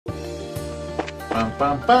Bum,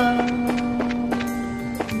 bum, bum.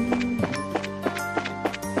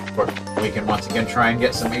 Of course, we can once again try and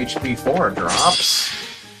get some HP 4 drops.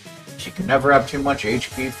 You can never have too much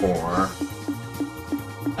HP 4.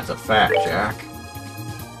 That's a fact, Jack.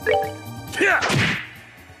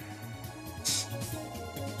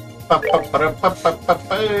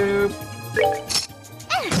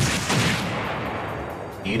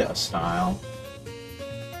 Ida style.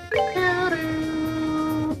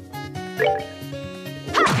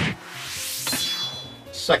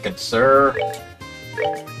 Second, sir.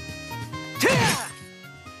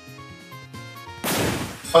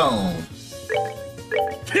 Boom.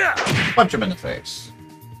 Punch him in the face.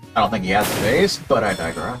 I don't think he has a face, but I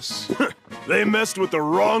digress. They messed with the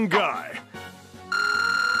wrong guy.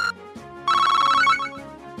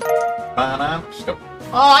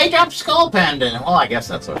 Oh, I got Skull Pendant! Well, I guess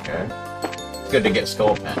that's okay. It's good to get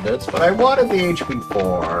Skull Pendants, but I wanted the HP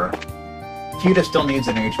 4. Kita still needs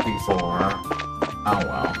an HP 4. Oh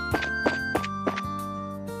well.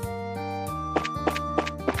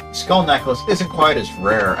 Skull Necklace isn't quite as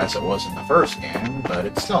rare as it was in the first game, but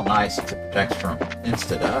it's still nice to protect from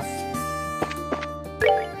insta-death.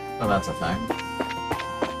 So that's a thing.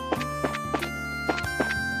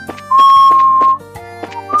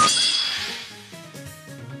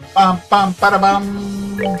 Bum bum bada bum.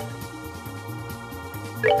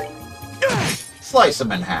 Slice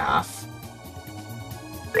him in half.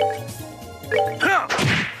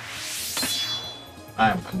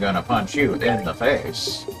 I'm gonna punch you in the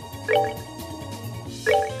face.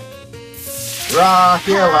 Rock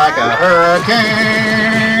you like a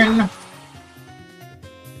hurricane.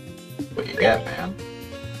 What you get, man?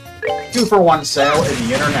 2-for-1 sale in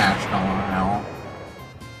the international aisle.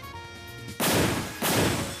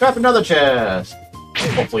 Grab another chest.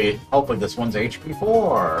 Hopefully this one's HP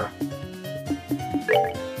 4.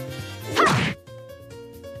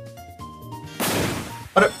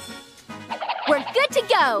 But we're good to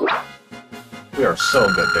go. We are so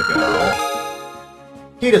good to go.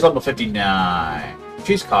 Kita's level 59.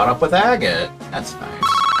 She's caught up with Agate. That's nice.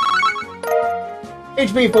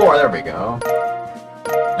 HP 4, there we go.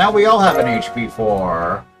 Now we all have an HP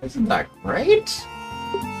 4. Isn't that great?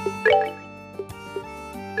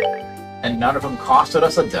 And none of them costed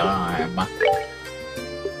us a dime.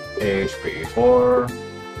 HP 4.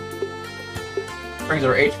 Brings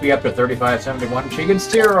our HP up to 3571. She can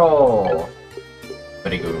steer roll.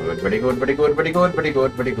 Very good, very good, very good, very good, very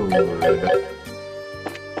good, very good.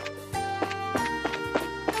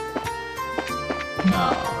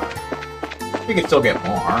 No. We can still get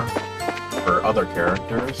more for other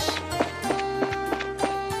characters.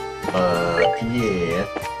 But yeah.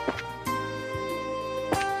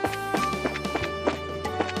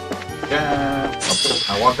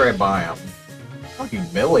 I walked right by him. How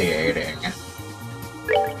humiliating.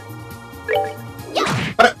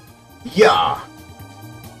 But yeah.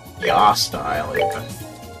 Yeah style even.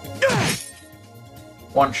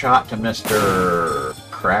 One shot to Mr.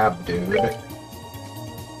 Crab Dude.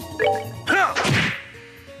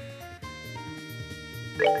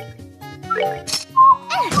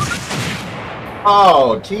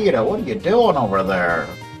 Oh, Tita, what are you doing over there?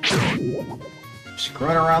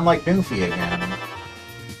 Screwing around like Doofy again.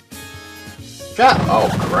 Shut! Oh,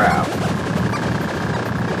 crap.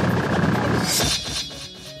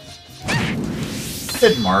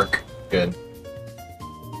 Didn't mark. Good.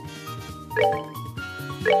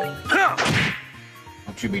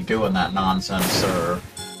 Don't you be doing that nonsense, sir.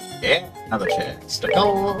 Yeah, another chance to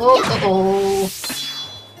go.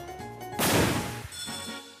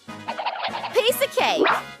 Piece of cake.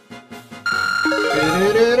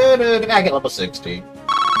 I get level 60.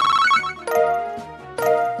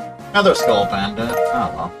 Another Skull Pendant.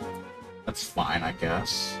 Oh well. That's fine, I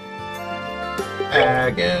guess.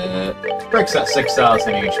 Agate. Breaks that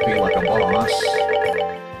 6,000 HP like a boss.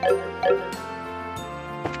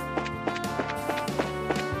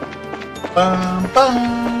 Bum bum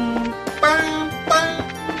bum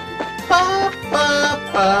bum bum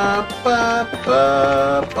bum bum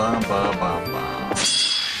bum bum bum bum.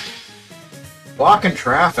 Blocking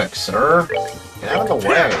traffic, sir. Get out of the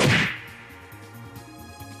way.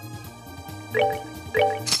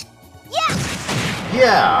 Yeah.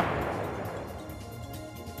 Yeah.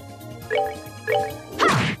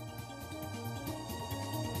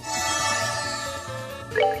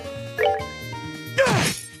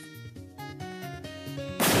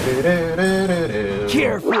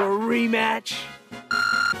 Care for a rematch?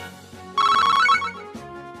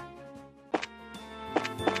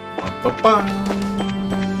 Ba-bum.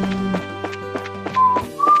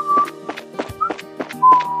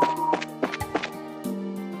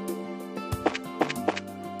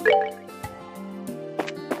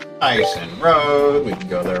 Ison Road, we can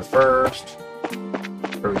go there first.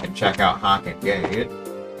 Or we can check out Hawken Gate.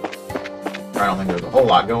 I don't think there's a whole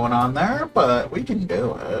lot going on there, but we can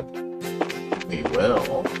do it. We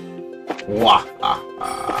will. Wah ha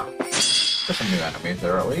ha. There's some new enemies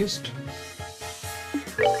there at least.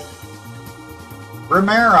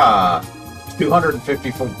 Remera!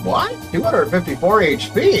 254. What? 254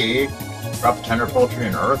 HP? Drop Tender Poultry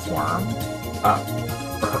and Earthworm.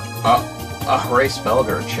 Ray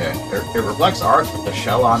Spelger chick. It reflects arts with the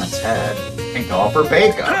shell on its head. Can go for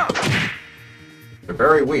bacon. They're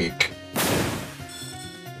very weak.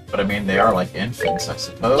 But I mean, they are like infants, I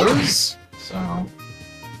suppose. So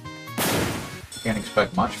can't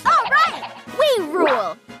expect much from them. Alright! We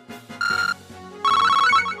rule!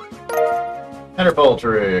 Tender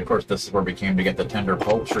Poultry. Of course, this is where we came to get the Tender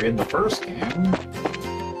Poultry in the first game.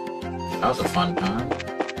 That was a fun time.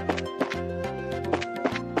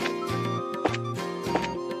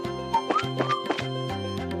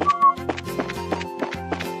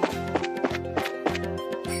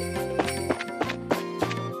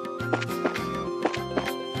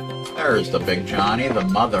 There's the big Johnny, the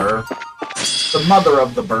mother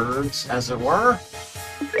of the birds, as it were.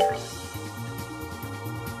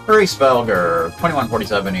 Ray Spelger,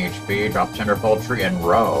 2147 HP, drop Tender Poultry and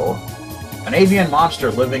Row. An avian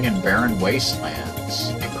monster living in barren wastelands.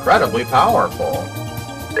 Incredibly powerful.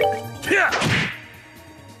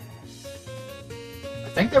 I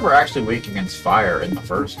think they were actually weak against fire in the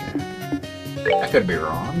first game. I could be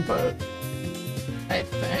wrong, but I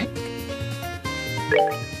think.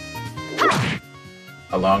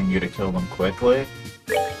 Allowing you to kill them quickly.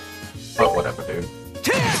 But whatever, dude.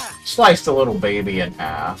 Slice the little baby in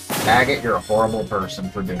half. Agate, you're a horrible person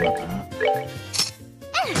for doing that.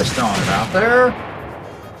 Just throwing it out there.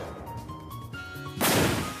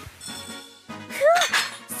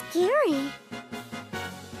 Scary.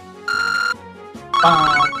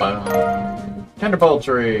 Bum, bum. Tender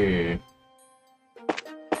Poultry.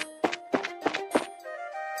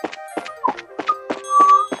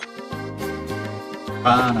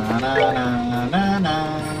 Ba-na-na-na-na-na.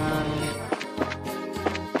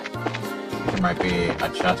 There might be a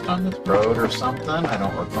chest on this road or something. I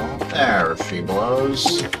don't recall. There she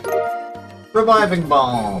blows. Reviving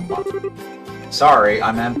Balm. Sorry,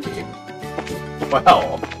 I'm empty.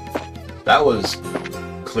 Well, that was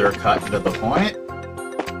clear-cut to the point.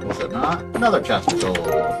 Was it not? Another chest of gold.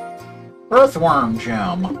 Earthworm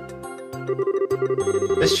Gem.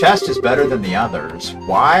 This chest is better than the others.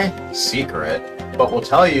 Why? Secret. But we'll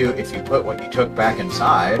tell you if you put what you took back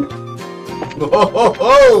inside. Ho ho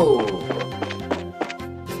ho!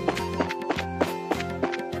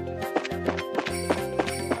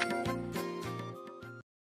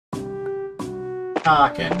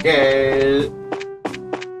 Hawken Gate.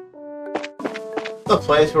 The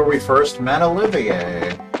place where we first met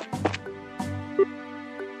Olivier.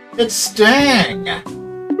 It's Sting!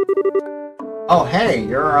 Oh hey,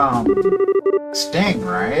 you're Sting,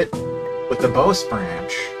 right? With the Bose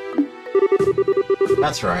branch.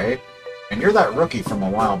 That's right. And you're that rookie from a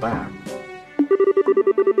while back.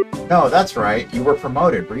 No, that's right. You were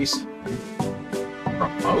promoted recently.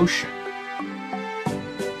 Promotion?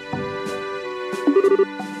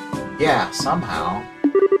 Yeah, somehow.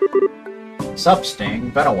 Sup,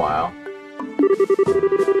 Sting? Been a while.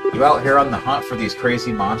 You out here on the hunt for these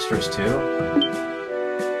crazy monsters, too?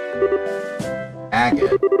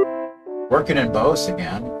 Agate. Working in Bose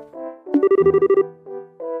again.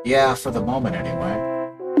 Yeah, for the moment anyway.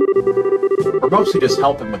 We're mostly just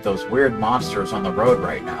helping with those weird monsters on the road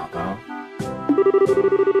right now, though.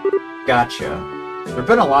 Gotcha. There've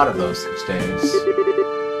been a lot of those these days.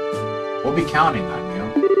 We'll be counting on you.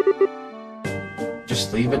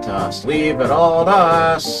 Just leave it to us. Leave it all to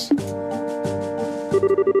us!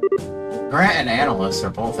 Grant and Analyst are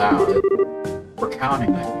both out. We're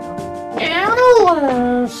counting on you.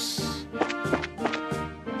 Analyst!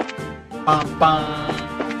 Bum, bum.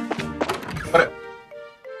 What?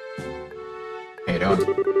 How you doing?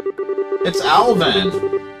 It's Alvin!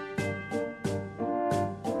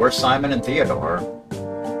 We're Simon and Theodore.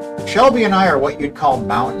 Shelby and I are what you'd call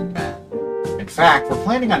mountain men. In fact, we're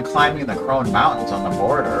planning on climbing the Crone Mountains on the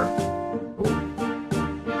border.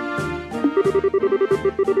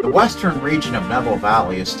 The western region of Neville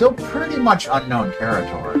Valley is still pretty much unknown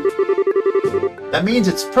territory. That means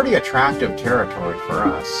it's pretty attractive territory for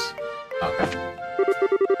us. Okay.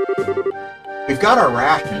 We've got our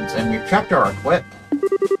rations, and we've checked our equipment.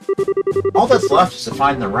 All that's left is to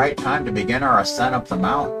find the right time to begin our ascent up the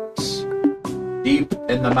mountains. Deep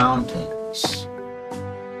in the mountains.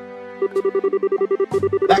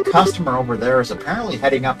 That customer over there is apparently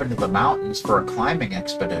heading up into the mountains for a climbing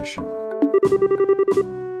expedition.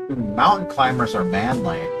 Mountain climbers are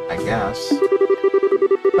manly, I guess.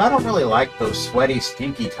 But I don't really like those sweaty,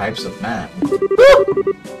 stinky types of men.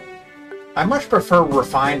 I much prefer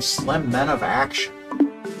refined, slim men of action.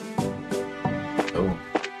 Oh.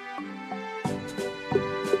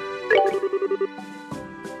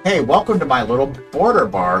 Hey, welcome to my little border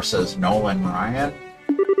bar, says Nolan Ryan.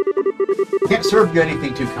 Can't serve you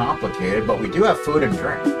anything too complicated, but we do have food and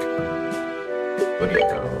drink. What do you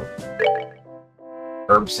go?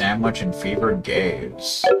 Herb sandwich and fevered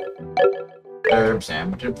gaze. Herb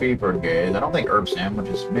sandwich and fevered gaze. I don't think herb sandwich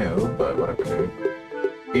is new, but whatever, dude.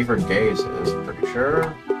 Fevered gaze is, I'm pretty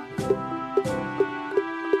sure.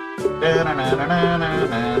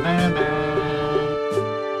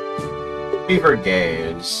 Fevered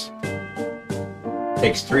gaze.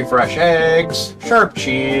 Takes 3 fresh eggs, sharp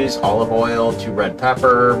cheese, olive oil, 2 red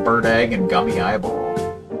pepper, bird egg, and gummy eyeball.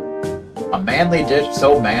 A manly dish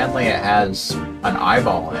so manly it has an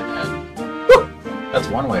eyeball in it. Woo! That's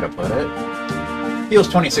one way to put it. Heals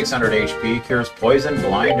 2600 HP, cures poison,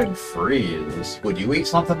 blind, and freeze. Would you eat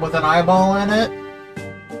something with an eyeball in it?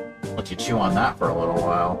 Let you chew on that for a little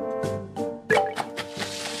while.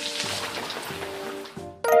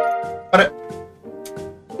 But it.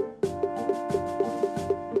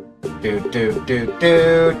 Do.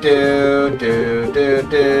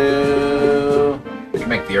 We can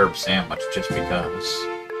make the herb sandwich just because.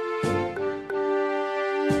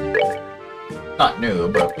 Not new,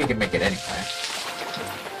 but we can make it anyway.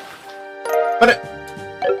 But it.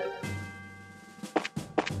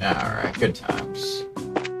 Alright, good times.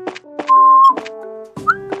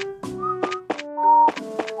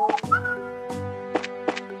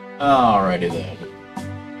 Alrighty then.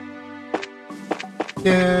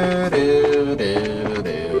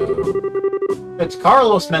 It's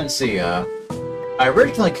Carlos Mencia. I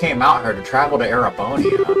originally came out here to travel to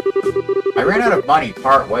Arabonia. I ran out of money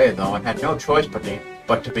part way though and had no choice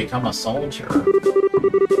but to become a soldier.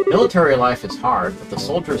 Military life is hard, but the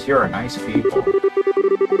soldiers here are nice people.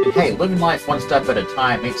 And hey, living life one step at a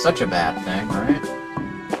time ain't such a bad thing, right?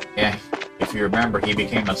 Yeah, if you remember, he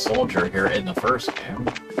became a soldier here in the first game.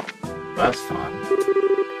 That's fun.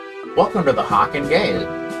 Welcome to the Hawken Gate.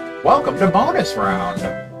 Welcome to bonus round.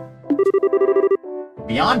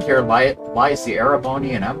 Beyond here lies the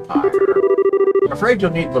Arabonian Empire. I'm afraid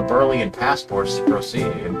you'll need Liberlian passports to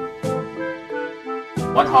proceed.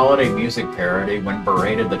 One holiday music parody when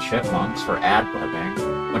berated the chipmunks for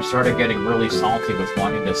ad-libbing, which started getting really salty with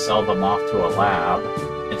wanting to sell them off to a lab,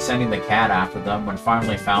 and sending the cat after them when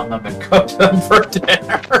finally found them and cooked them for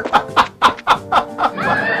dinner.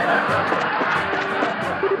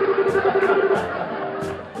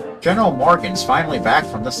 General Morgan's finally back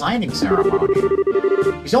from the signing ceremony.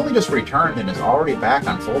 He's only just returned and is already back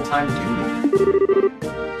on full-time duty.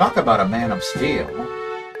 Talk about a man of steel.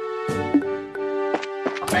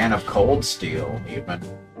 A man of cold steel, even.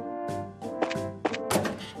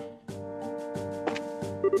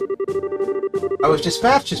 I was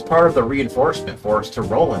dispatched as part of the reinforcement force to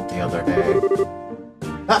Roland the other day.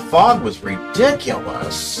 That fog was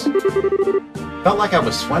ridiculous. Felt like I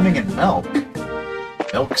was swimming in milk.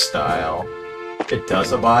 Milk style. It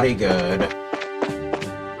does a body good.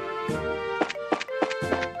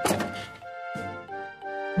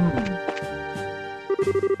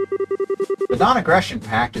 The non-aggression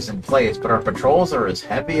pact is in place, but our patrols are as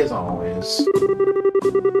heavy as always.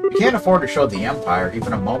 We can't afford to show the Empire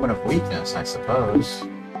even a moment of weakness, I suppose.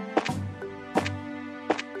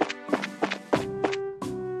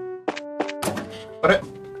 But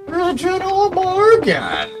General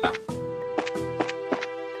Morgan!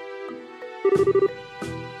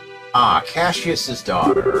 Ah, Cassius's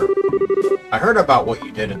daughter. I heard about what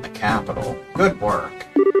you did in the capital. Good work.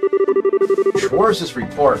 Schwarz's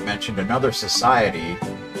report mentioned another society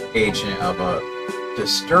agent of a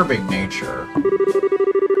disturbing nature.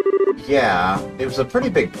 Yeah, it was a pretty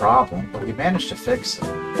big problem, but we managed to fix it.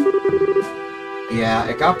 Yeah,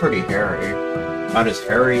 it got pretty hairy. About as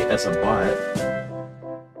hairy as a butt.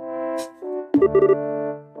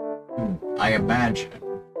 I imagine.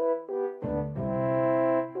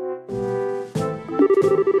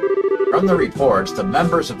 From the reports, the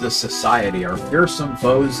members of this society are fearsome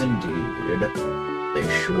foes indeed. They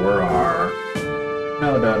sure are.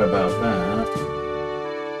 No doubt about that.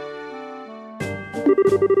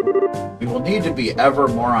 We will need to be ever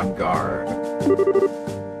more on guard.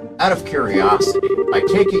 Out of curiosity, I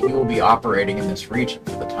take it you will be operating in this region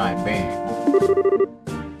for the time being.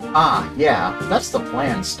 Ah, yeah, that's the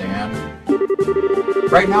plan, Stan.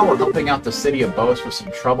 Right now we're helping out the city of Bose with some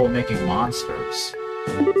troublemaking monsters.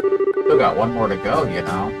 Still got one more to go, you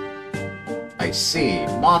know. I see.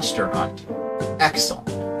 Monster hunt. Excellent.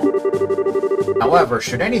 However,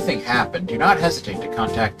 should anything happen, do not hesitate to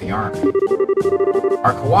contact the army.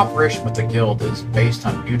 Our cooperation with the guild is based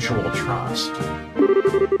on mutual trust.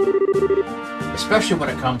 Especially when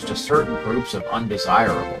it comes to certain groups of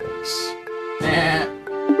undesirables.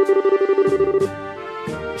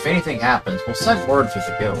 If anything happens, we'll send word to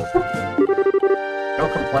the guild. No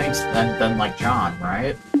complaints then like John,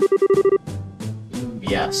 right?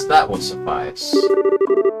 Yes, that will suffice.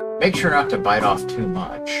 Make sure not to bite off too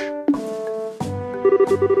much.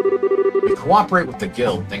 We cooperate with the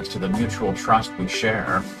guild thanks to the mutual trust we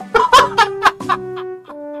share.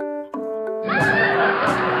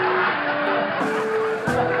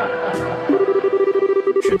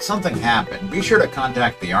 Should something happen, be sure to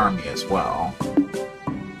contact the army as well.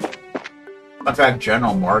 In fact,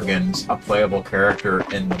 General Morgan's a playable character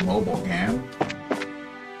in the mobile game.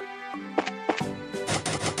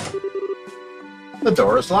 The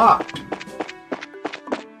door is locked.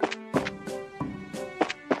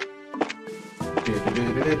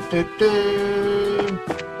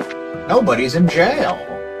 Nobody's in jail.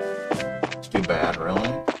 It's too bad, really.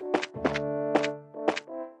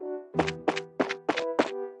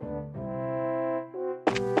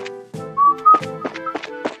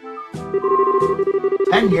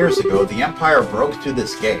 Ten years ago, the Empire broke through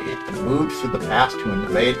this gate and moved through the past to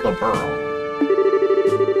invade the borough.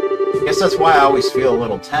 Guess that's why I always feel a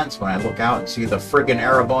little tense when I look out and see the friggin'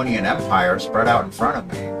 Erebonian Empire spread out in front of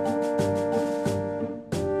me.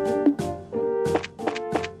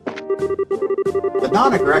 The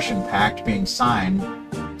non-aggression pact being signed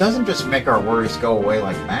doesn't just make our worries go away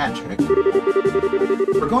like magic.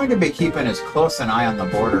 We're going to be keeping as close an eye on the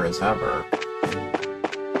border as ever.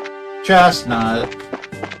 Chestnut.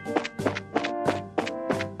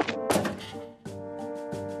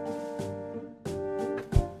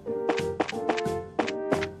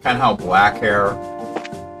 Kind of how black hair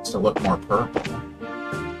used to look more purple.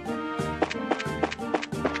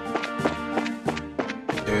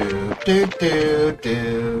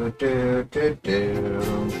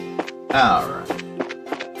 Alright.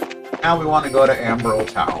 Now we want to go to Ambrel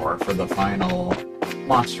Tower for the final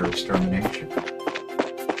monster extermination.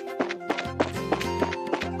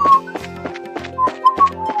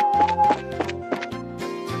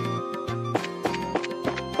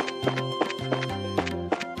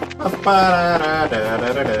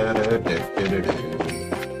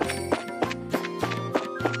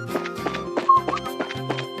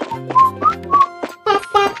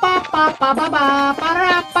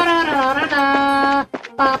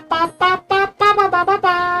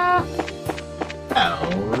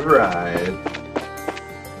 Alright.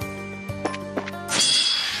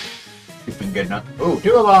 See if we can get another. Ooh,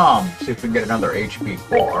 2 of them! See if we can get another HP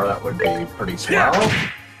 4. That would be pretty swell.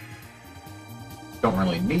 Don't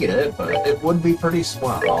really need it, but it would be pretty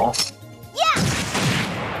swell. Yeah!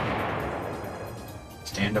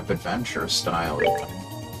 Stand-up adventure style.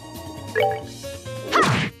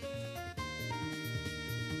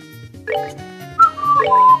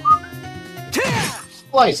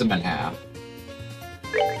 Slice him in half.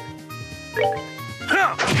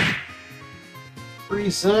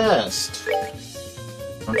 Resist.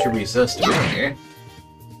 Don't you resist me.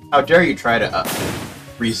 How dare you try to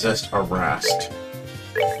resist arrest.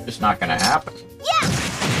 It's not gonna happen. Yeah!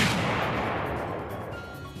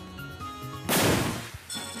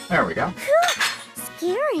 There we go.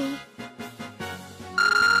 Scary.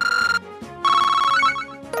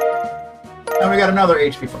 And we got another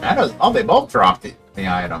HP 4. Oh, they both dropped the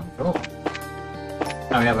item. Cool.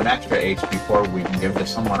 Now we have an extra HP 4 we can give to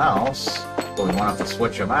someone else. But we won't have to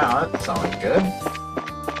switch them out. That's always good.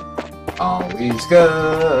 Always good.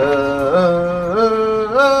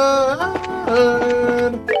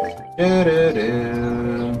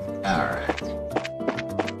 Do-do-do. Alright.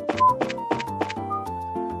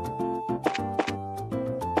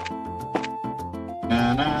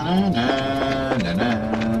 Na-na-na-na-na-na.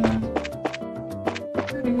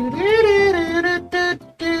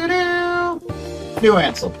 New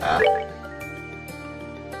Ansel path.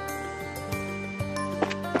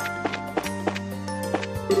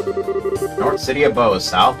 North City of Bose,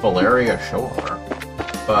 South Valeria Shore.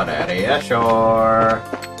 Valeria Shore.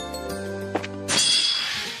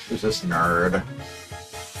 Who's this nerd?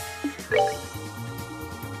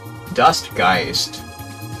 Dustgeist.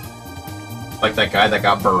 Like that guy that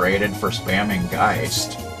got berated for spamming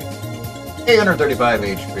Geist. 835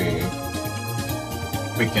 HP.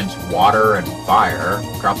 Weakens water and fire.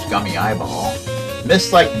 Drops Gummy Eyeball.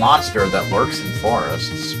 Mist-like monster that lurks in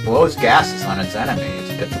forests, blows gases on its enemies,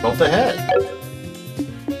 difficult to hit.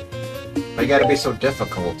 Why you gotta be so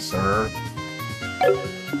difficult, sir?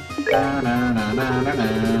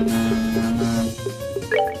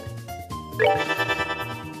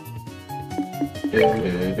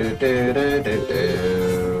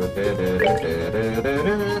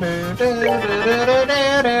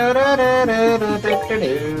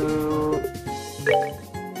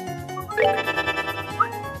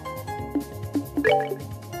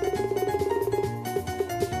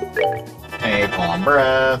 Napalm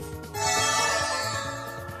breath.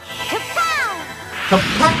 Kapow!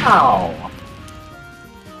 Kapow!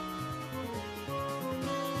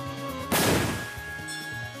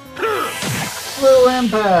 Blue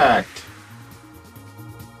impact.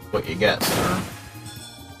 What you get, sir?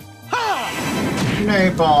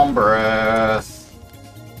 Napalm breath.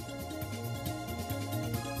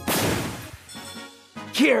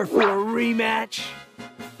 Care for a rematch?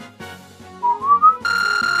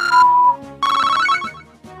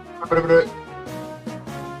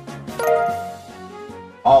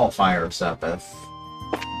 All fire Sepith.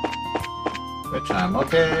 Which I'm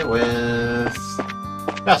okay with.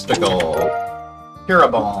 Testicle.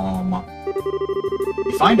 Bomb.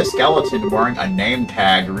 You find a skeleton wearing a name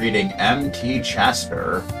tag reading MT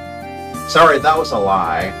Chester. Sorry, that was a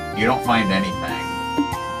lie. You don't find anything.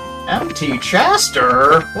 MT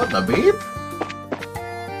Chester? What the beep?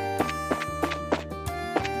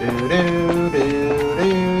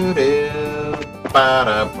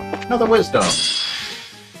 Another wisdom.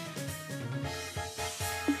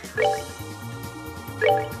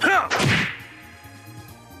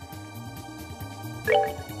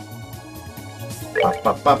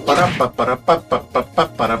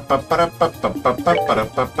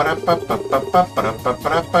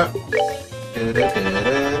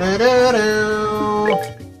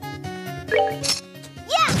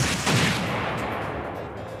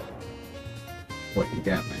 What you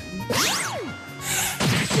got, man?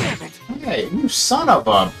 Hey, you son of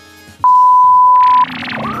a...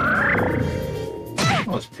 That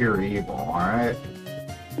was pure evil, alright?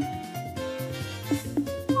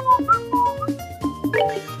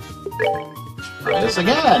 Try this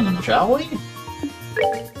again, shall we?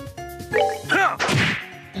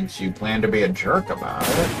 Since you plan to be a jerk about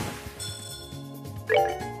it.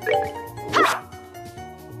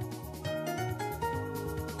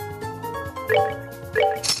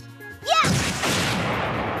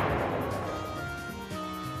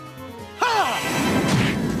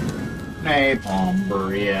 Napalm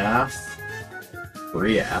breath.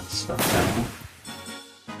 Breath style.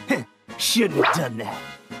 Shouldn't have done that.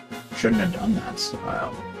 Shouldn't have done that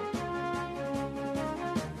style.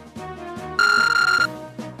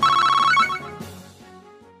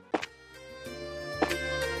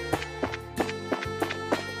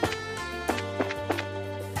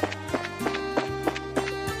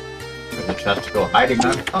 There's a testicle hiding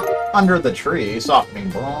under the tree, softening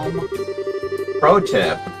bloom. Pro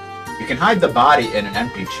tip. You can hide the body in an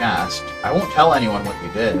empty chest. I won't tell anyone what you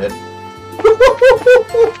did.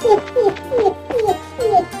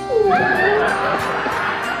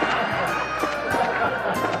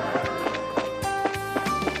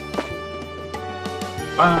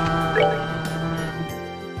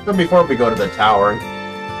 So before we go to the tower,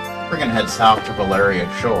 we're gonna head south to Valeria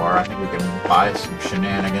Shore. I think we can buy some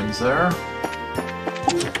shenanigans there.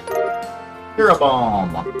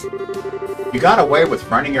 Bomb. You got away with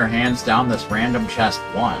running your hands down this random chest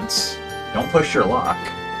once. Don't push your luck.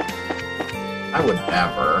 I would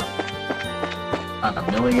never. Not in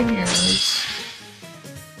a million years.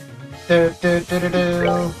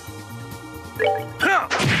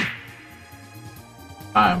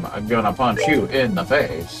 I'm gonna punch you in the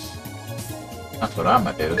face. That's what I'm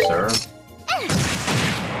gonna do, sir.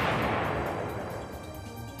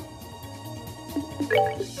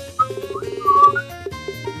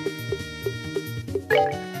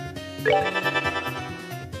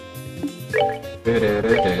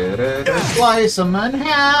 Slice them in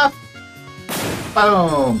half.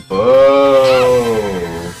 Boom,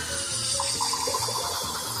 boom.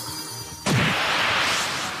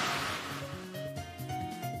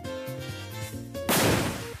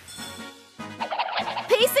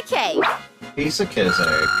 Piece of cake. Piece of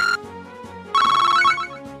kizik.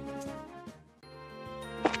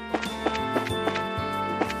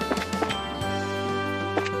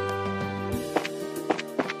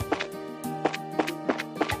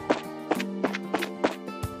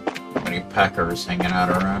 Peckers hanging out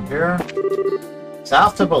around here.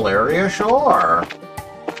 South to Valeria Shore.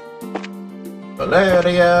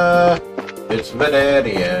 Valeria, it's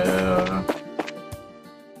Valeria.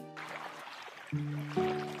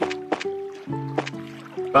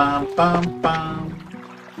 Bum, bum, bum.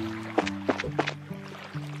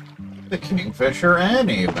 The Kingfisher Inn,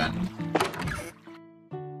 even.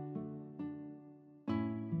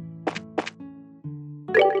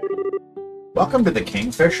 Welcome to the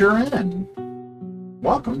Kingfisher Inn.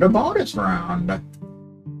 Welcome to bonus round.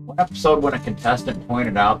 One episode when a contestant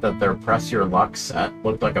pointed out that their Press Your Luck set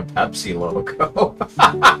looked like a Pepsi logo.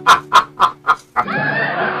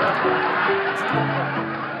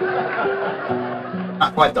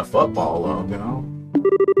 Not quite the football logo.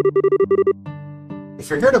 If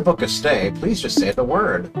you're here to book a stay, please just say the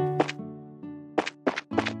word.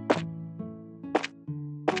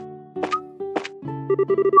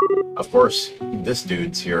 Of course, this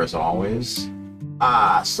dude's here as always.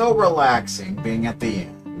 Ah, so relaxing being at the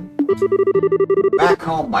inn. Back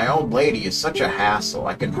home, my old lady is such a hassle,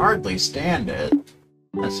 I can hardly stand it.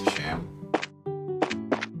 That's a shame.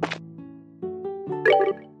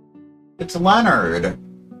 It's Leonard.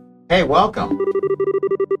 Hey, welcome.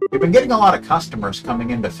 We've been getting a lot of customers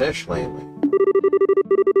coming in to fish lately.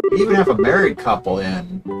 We even have a married couple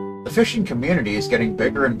in. The fishing community is getting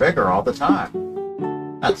bigger and bigger all the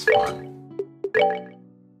time. That's fun.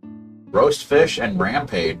 Roast fish and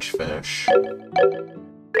rampage fish.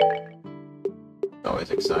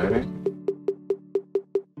 Always exciting.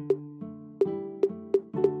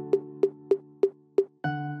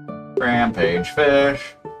 Rampage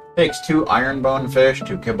fish. Takes 2 ironbone fish,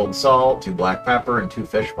 2 kibbled salt, 2 black pepper, and 2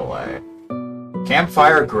 fish fillet.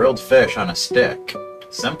 Campfire grilled fish on a stick.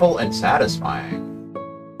 Simple and satisfying.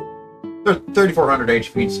 3400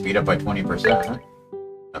 HP and speed up by 20%.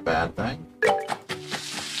 A bad thing.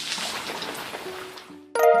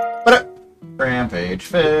 But rampage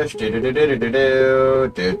fish. Do do do do do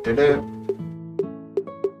do do do do.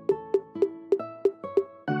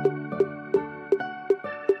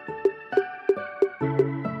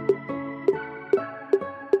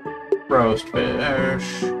 Roast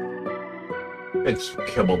fish. It's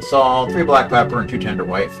kibbled salt, 3 black pepper, and 2 tender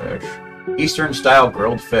whitefish. Eastern style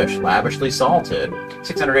grilled fish, lavishly salted.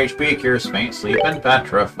 600 HP, cures faint sleep and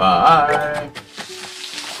petrify.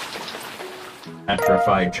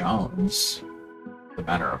 Petrify Jones, as a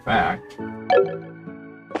matter of fact.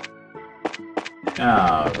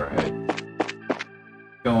 Alright.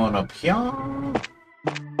 Going up here.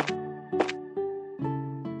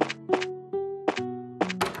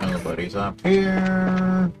 Nobody's up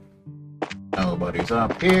here. Nobody's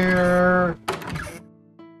up here.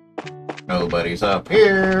 Nobody's up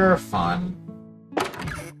here. Fun.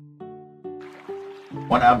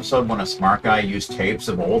 One episode when a smart guy used tapes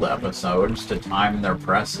of old episodes to time their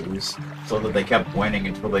presses so that they kept winning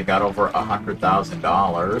until they got over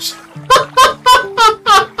 $100,000.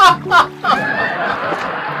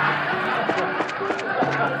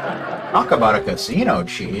 Talk about a casino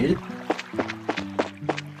cheat.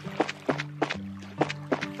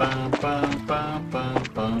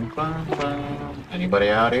 Anybody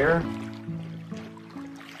out here?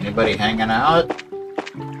 Anybody hanging out?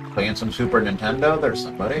 Playing some Super Nintendo? There's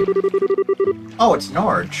somebody. Oh, it's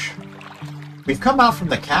Norge. We've come out from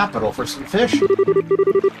the capital for some fishing.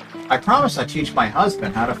 I promise I teach my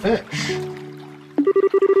husband how to fish.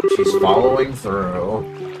 She's following through.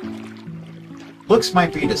 Looks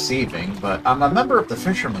might be deceiving, but I'm a member of the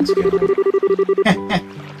Fisherman's Guild.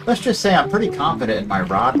 Let's just say I'm pretty confident in my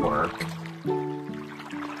rod work.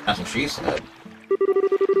 That's what she said.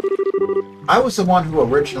 I was the one who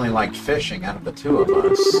originally liked fishing out of the 2 of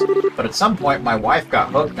us, but at some point my wife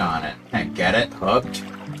got hooked on it. And get it? Hooked?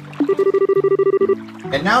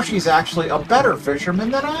 And now she's actually a better fisherman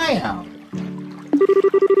than I am.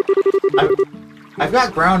 I've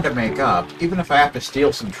got ground to make up, even if I have to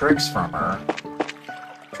steal some tricks from her.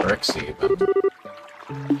 Tricks, even.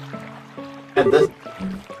 And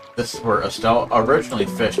this is where Estelle originally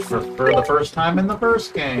fished for the first time in the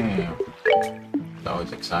first game. It's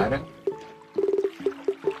always exciting.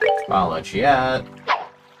 College yet.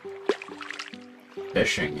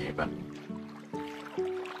 Fishing, even.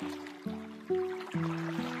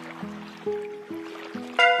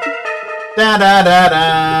 Da da da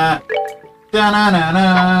da. Da na na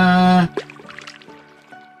na.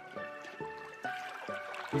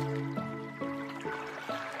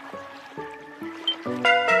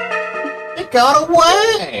 It got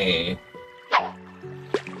away.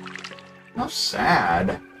 How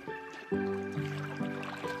sad.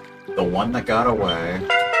 The one that got away.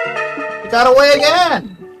 It got away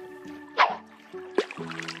again!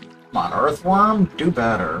 Come on, Earthworm, do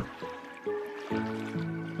better.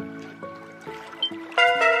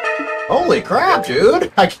 Holy crap,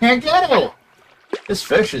 dude! I can't get it! This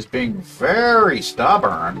fish is being very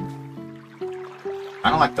stubborn. I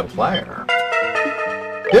don't like the player.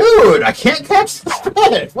 Dude, I can't catch this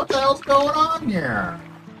fish! What the hell's going on here?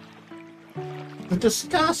 It's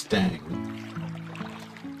disgusting.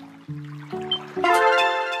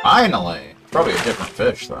 Finally! Probably a different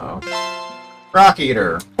fish, though. Rock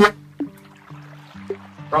eater.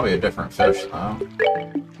 Probably a different fish, though.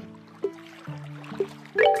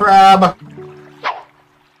 Crab.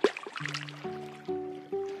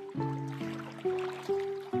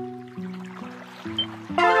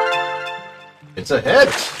 It's a hit!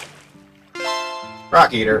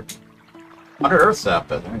 Rock eater. Under Earth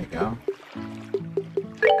Sapphire, there you go.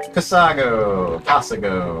 Casago.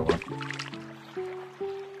 Casago.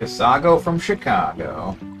 Casago from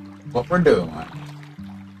Chicago. What we're doing.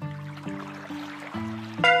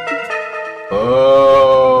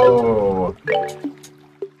 Oh!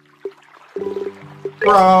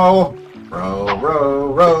 Row! Row,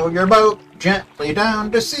 row, row your boat gently down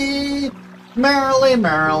to sea. Merrily,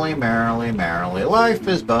 merrily, merrily, merrily, life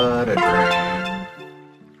is but a dream.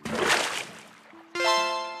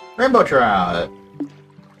 Rainbow trout.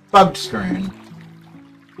 Bugged screen.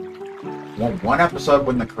 One episode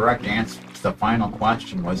when the correct answer to the final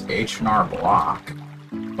question was H&R Block,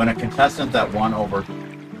 when a contestant that won over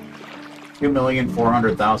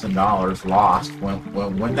 $2,400,000 lost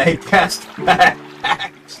when they guessed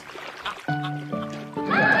facts.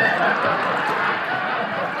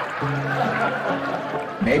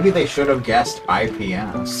 Maybe they should have guessed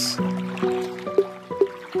IPS.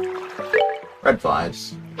 Red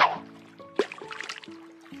flies.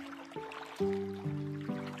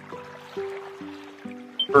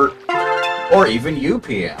 Or even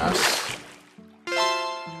UPS.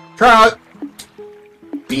 Trout!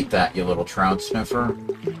 Beat that, you little trout sniffer.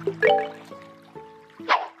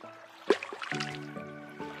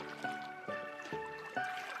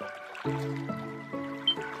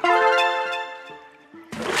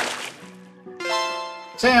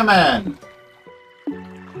 Salmon!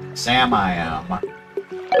 Sam I am.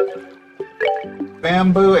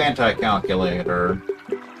 Bamboo anti-calculator.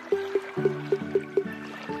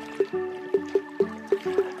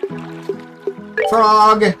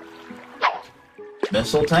 Frog!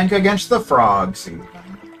 Missile tank against the frogs, even.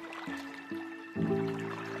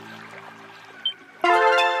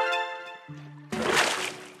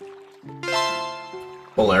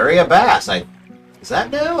 Valeria bass. Is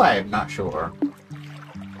that new? I'm not sure.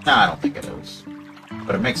 No, I don't think it is.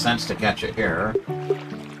 But it makes sense to catch it here.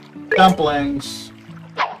 Dumplings.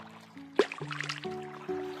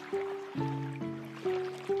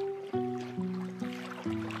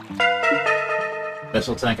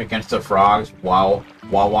 Missile tank against the frogs while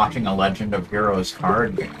watching a Legend of Heroes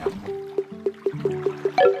card game.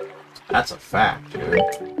 That's a fact, dude.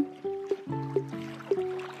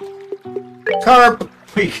 Carp!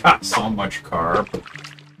 We got so much carp.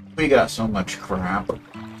 We got so much crap.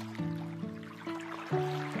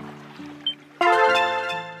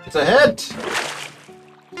 It's a hit!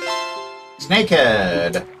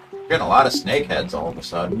 Snakehead! Getting a lot of snakeheads all of a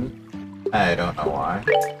sudden. I don't know why.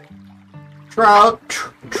 Trout!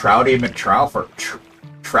 Trouty McTroufer.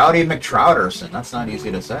 Trouty McTrouterson. That's not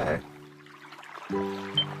easy to say.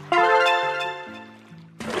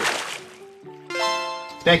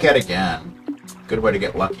 Snakehead again. Good way to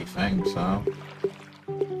get lucky things, huh?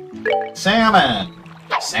 Salmon!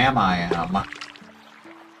 Sam I am.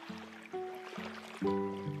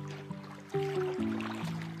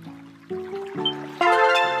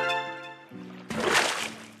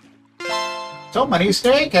 So many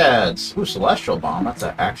snakeheads! Ooh, Celestial Bomb. That's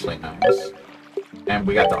actually nice. And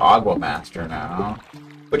we got the Agua Master now,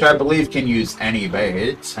 which I believe can use any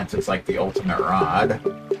bait, since it's like the ultimate rod.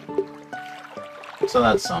 So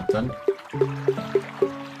that's something.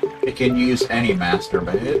 It can use any master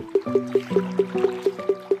bait.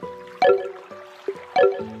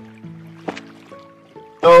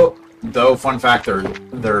 Though, fun fact,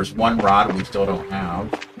 there's one rod we still don't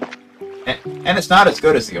have. And it's not as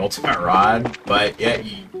good as the ultimate rod, but yet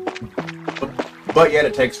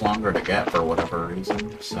it takes longer to get for whatever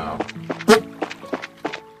reason, so...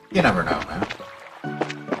 You never know, man.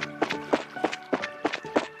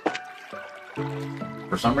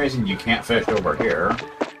 For some reason, you can't fish over here.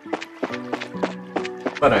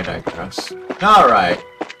 But I digress. Alright.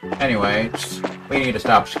 Anyway, we need to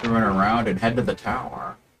stop screwing around and head to the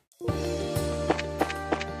tower.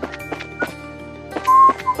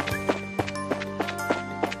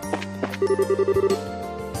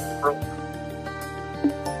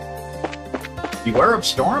 Beware of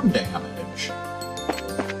storm damage.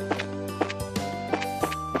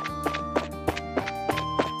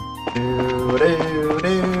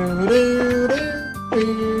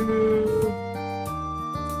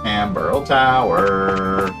 Amber will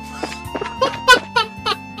tower.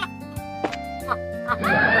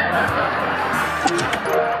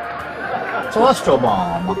 Celestial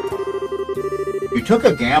Bomb. You took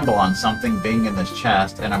a gamble on something being in this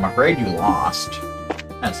chest, and I'm afraid you lost.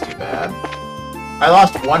 That's too bad. I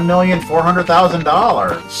lost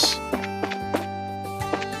 $1,400,000.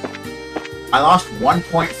 I lost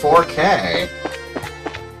 1.4K.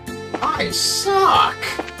 I suck.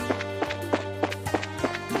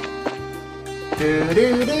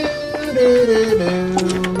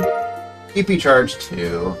 EP charge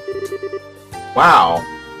 2. Wow.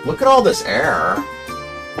 Look at all this air.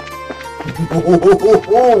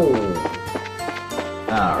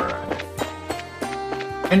 Alright.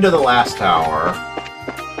 Into the last tower.